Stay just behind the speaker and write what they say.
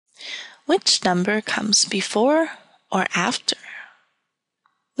Which number comes before or after?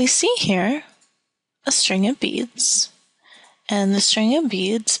 We see here a string of beads, and the string of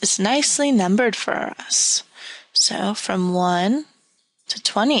beads is nicely numbered for us. So from 1 to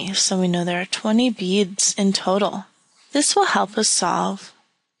 20, so we know there are 20 beads in total. This will help us solve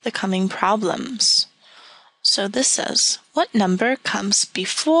the coming problems. So this says, what number comes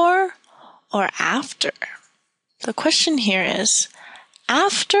before or after? The question here is,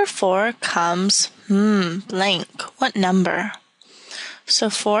 after 4 comes, blank, what number? So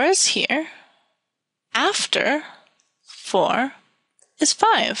 4 is here. After 4 is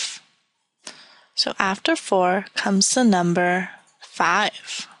 5. So after 4 comes the number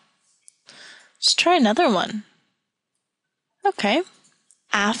 5. Let's try another one. Okay.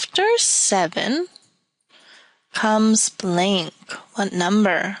 After 7 comes blank. What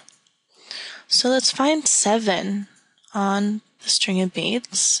number? So let's find 7 on the string of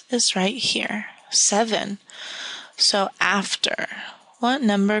beads is right here. 7. So after. What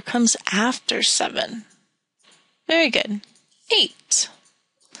number comes after 7? Very good. 8.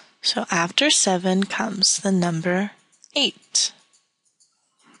 So after 7 comes the number 8.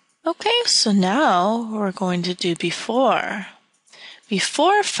 Okay, so now we're going to do before.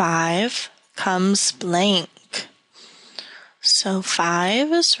 Before 5 comes blank. So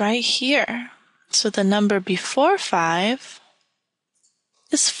 5 is right here. So the number before 5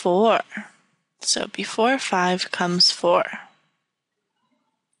 is 4. So before 5 comes 4.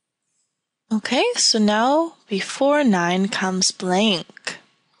 Okay, so now before 9 comes blank.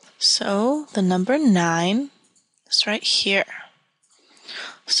 So the number 9 is right here.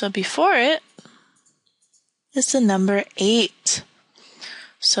 So before it is the number 8.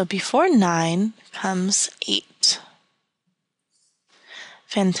 So before 9 comes 8.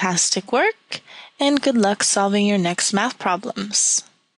 Fantastic work, and good luck solving your next math problems.